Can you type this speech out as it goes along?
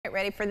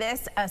ready for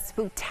this? A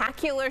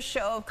spooktacular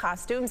show of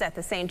costumes at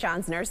the St.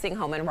 John's Nursing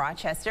Home in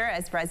Rochester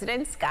as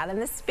residents got in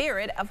the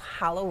spirit of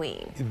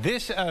Halloween.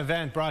 This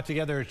event brought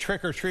together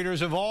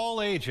trick-or-treaters of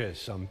all ages,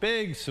 some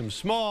big, some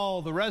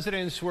small. The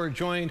residents were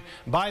joined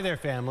by their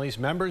families,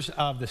 members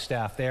of the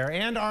staff there,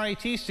 and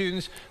RIT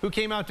students who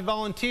came out to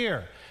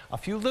volunteer. A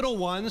few little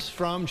ones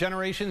from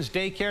Generations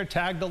Daycare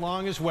tagged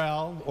along as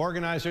well.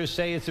 Organizers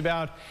say it's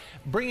about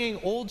bringing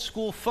old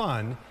school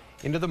fun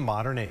into the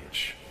modern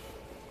age.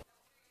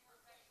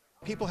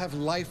 People have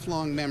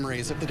lifelong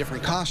memories of the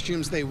different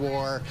costumes they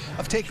wore,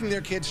 of taking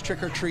their kids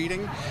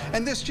trick-or-treating,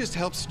 and this just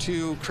helps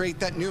to create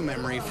that new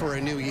memory for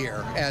a new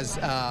year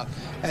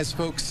as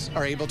folks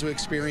are able to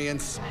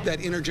experience that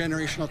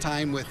intergenerational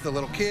time with the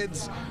little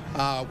kids,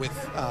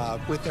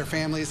 with their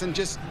families, and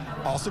just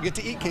also get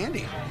to eat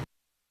candy.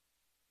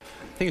 I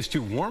think it's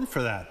too warm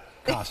for that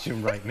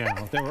costume right now.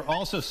 There were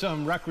also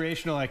some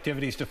recreational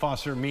activities to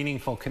foster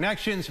meaningful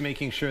connections,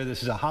 making sure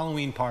this is a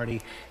Halloween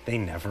party they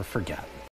never forget.